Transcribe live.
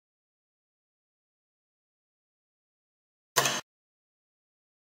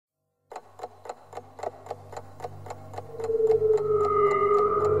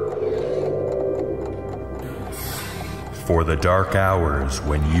for the dark hours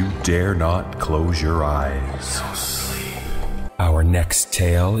when you dare not close your eyes. No sleep. Our next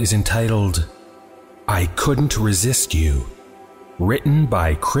tale is entitled I Couldn't Resist You, written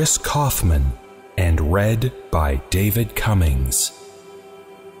by Chris Kaufman and read by David Cummings.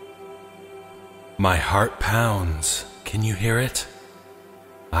 My heart pounds. Can you hear it?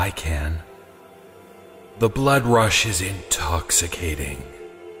 I can. The blood rush is intoxicating.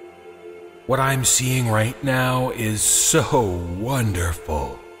 What I'm seeing right now is so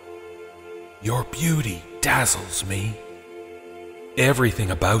wonderful. Your beauty dazzles me.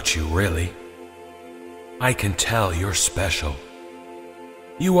 Everything about you, really. I can tell you're special.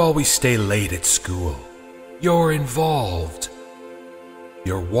 You always stay late at school. You're involved.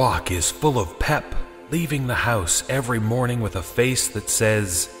 Your walk is full of pep, leaving the house every morning with a face that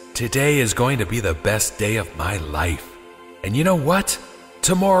says, "Today is going to be the best day of my life. And you know what?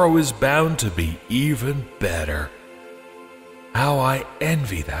 Tomorrow is bound to be even better." How I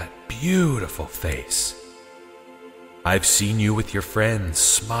envy that beautiful face. I've seen you with your friends,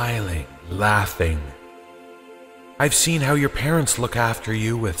 smiling, laughing. I've seen how your parents look after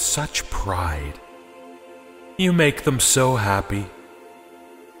you with such pride. You make them so happy.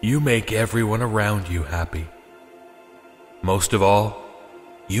 You make everyone around you happy. Most of all,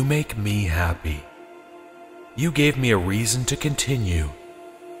 you make me happy. You gave me a reason to continue.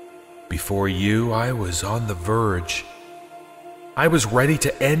 Before you, I was on the verge. I was ready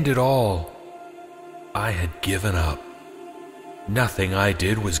to end it all. I had given up. Nothing I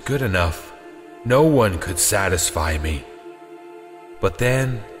did was good enough. No one could satisfy me. But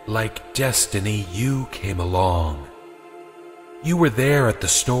then, like destiny, you came along. You were there at the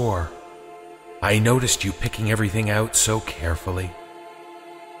store. I noticed you picking everything out so carefully.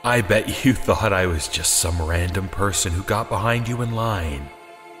 I bet you thought I was just some random person who got behind you in line.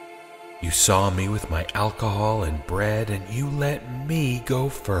 You saw me with my alcohol and bread, and you let me go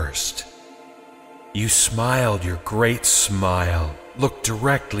first. You smiled your great smile, looked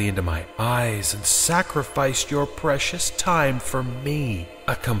directly into my eyes, and sacrificed your precious time for me,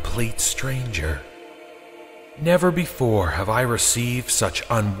 a complete stranger. Never before have I received such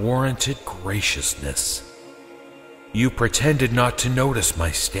unwarranted graciousness. You pretended not to notice my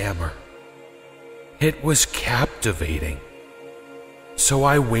stammer. It was captivating. So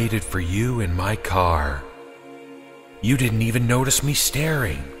I waited for you in my car. You didn't even notice me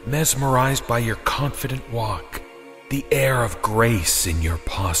staring, mesmerized by your confident walk, the air of grace in your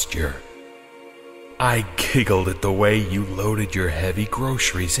posture. I giggled at the way you loaded your heavy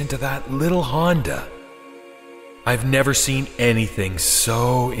groceries into that little Honda. I've never seen anything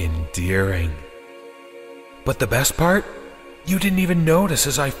so endearing. But the best part? You didn't even notice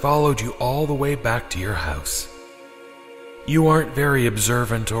as I followed you all the way back to your house. You aren't very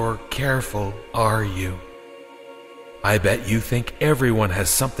observant or careful, are you? I bet you think everyone has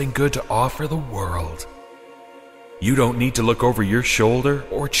something good to offer the world. You don't need to look over your shoulder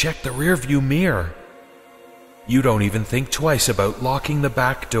or check the rearview mirror. You don't even think twice about locking the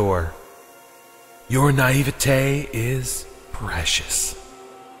back door. Your naivete is precious.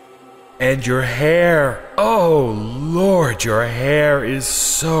 And your hair, oh Lord, your hair is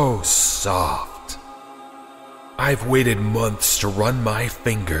so soft. I've waited months to run my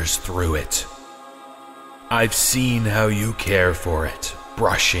fingers through it. I've seen how you care for it,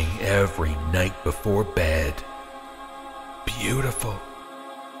 brushing every night before bed. Beautiful.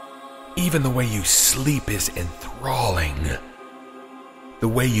 Even the way you sleep is enthralling. The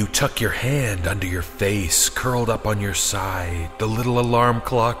way you tuck your hand under your face, curled up on your side, the little alarm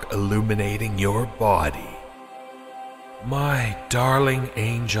clock illuminating your body. My darling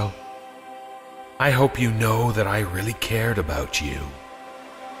angel, I hope you know that I really cared about you.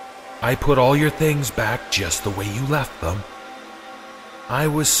 I put all your things back just the way you left them. I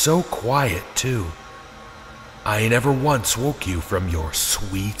was so quiet, too. I never once woke you from your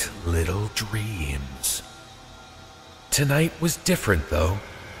sweet little dreams. Tonight was different, though.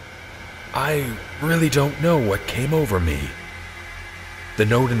 I really don't know what came over me. The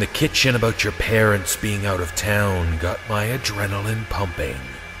note in the kitchen about your parents being out of town got my adrenaline pumping.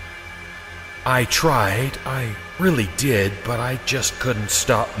 I tried, I really did, but I just couldn't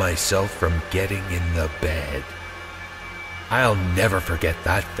stop myself from getting in the bed. I'll never forget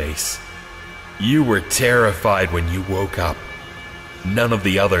that face. You were terrified when you woke up. None of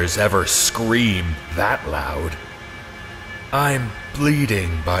the others ever screamed that loud. I'm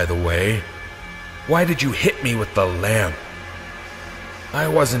bleeding, by the way. Why did you hit me with the lamp? I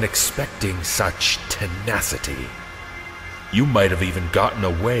wasn't expecting such tenacity. You might have even gotten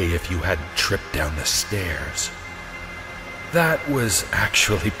away if you hadn't tripped down the stairs. That was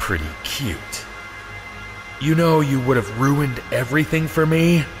actually pretty cute. You know you would have ruined everything for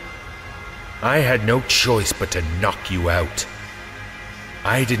me. I had no choice but to knock you out.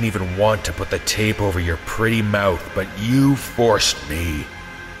 I didn't even want to put the tape over your pretty mouth, but you forced me.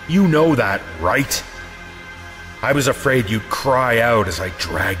 You know that, right? I was afraid you'd cry out as I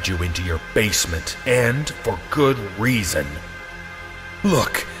dragged you into your basement, and for good reason.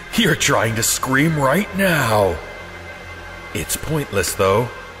 Look, you're trying to scream right now. It's pointless, though.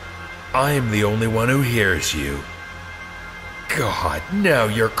 I'm the only one who hears you. God, now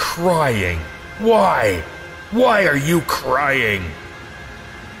you're crying. Why? Why are you crying?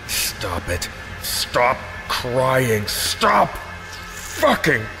 Stop it. Stop crying. Stop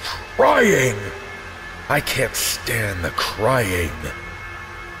fucking crying. I can't stand the crying.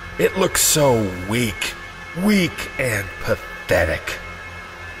 It looks so weak. Weak and pathetic.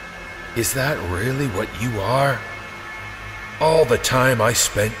 Is that really what you are? All the time I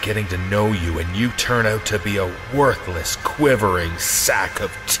spent getting to know you, and you turn out to be a worthless, quivering sack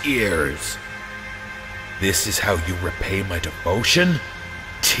of tears. This is how you repay my devotion?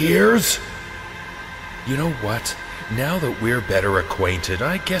 Tears? You know what? Now that we're better acquainted,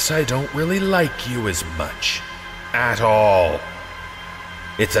 I guess I don't really like you as much. At all.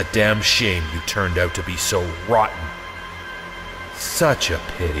 It's a damn shame you turned out to be so rotten. Such a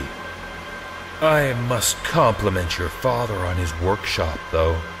pity. I must compliment your father on his workshop,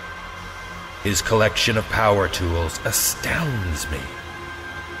 though. His collection of power tools astounds me.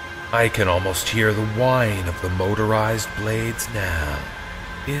 I can almost hear the whine of the motorized blades now.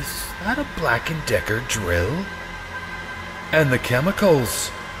 Is that a Black & Decker drill? And the chemicals.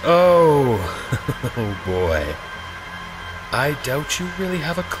 Oh, oh boy. I doubt you really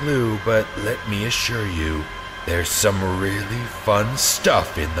have a clue, but let me assure you, there's some really fun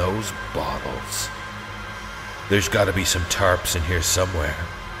stuff in those bottles. There's gotta be some tarps in here somewhere,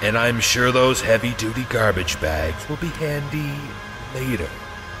 and I'm sure those heavy-duty garbage bags will be handy later.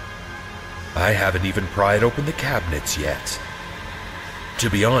 I haven't even pried open the cabinets yet. To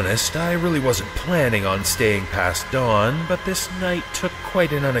be honest, I really wasn't planning on staying past dawn, but this night took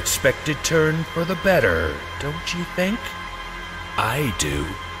quite an unexpected turn for the better, don't you think? I do.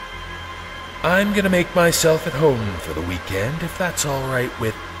 I'm gonna make myself at home for the weekend, if that's all right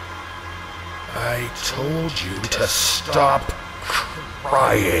with... I told you to stop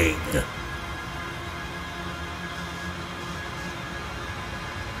crying.